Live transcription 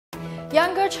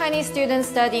Younger Chinese students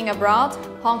studying abroad,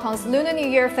 Hong Kong's Lunar New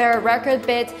Year fair record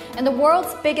bid, and the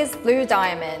world's biggest blue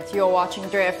diamond. You're watching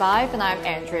 3 at 5 and I'm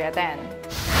Andrea Dan.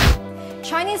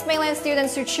 Chinese mainland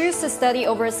students who choose to study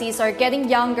overseas are getting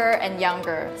younger and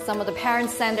younger. Some of the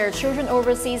parents send their children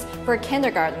overseas for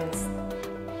kindergartens.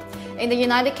 In the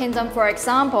United Kingdom, for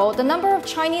example, the number of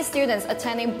Chinese students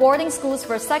attending boarding schools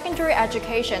for secondary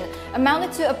education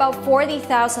amounted to about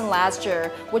 40,000 last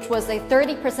year, which was a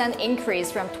 30%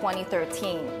 increase from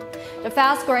 2013. The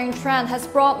fast-growing trend has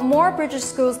brought more British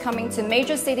schools coming to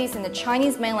major cities in the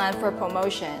Chinese mainland for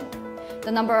promotion.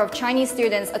 The number of Chinese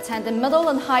students attending middle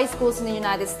and high schools in the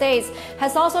United States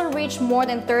has also reached more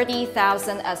than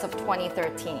 30,000 as of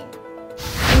 2013.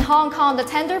 In Hong Kong, the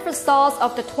tender for stalls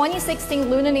of the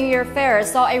 2016 Lunar New Year fair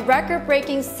saw a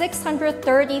record-breaking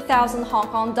 630,000 Hong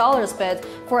Kong dollars bid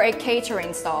for a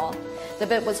catering stall. The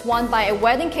bid was won by a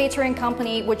wedding catering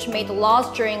company which made the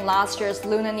loss during last year's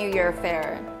Lunar New Year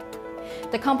fair.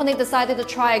 The company decided to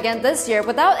try again this year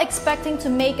without expecting to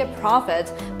make a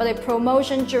profit, but a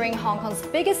promotion during Hong Kong's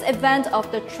biggest event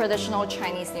of the traditional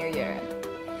Chinese New Year.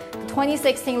 The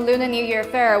 2016 Lunar New Year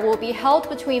fair will be held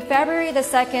between February the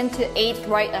 2nd to 8th,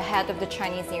 right ahead of the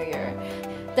Chinese New Year.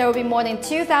 There will be more than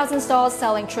 2,000 stalls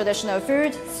selling traditional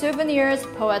food, souvenirs,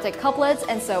 poetic couplets,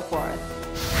 and so forth.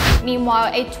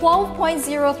 Meanwhile, a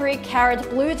 12.03 carat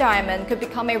blue diamond could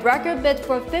become a record bid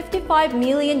for $55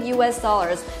 million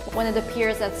when it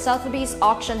appears at Sotheby's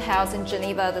auction house in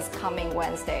Geneva this coming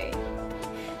Wednesday.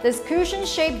 This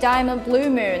cushion-shaped diamond blue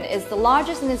moon is the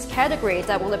largest in its category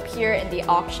that will appear in the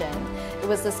auction. It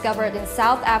was discovered in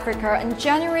South Africa in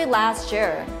January last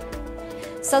year.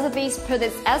 Sotheby's put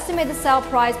its estimated sale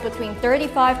price between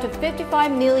 $35 to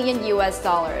 $55 million.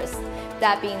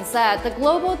 That being said, the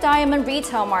global diamond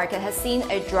retail market has seen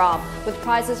a drop, with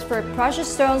prices for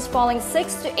precious stones falling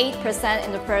 6 to 8%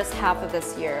 in the first half of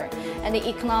this year, and the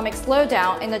economic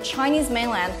slowdown in the Chinese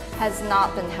mainland has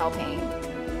not been helping.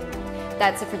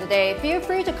 That's it for today. Feel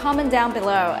free to comment down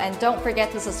below and don't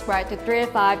forget to subscribe to 3 at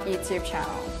 5 YouTube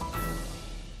channel.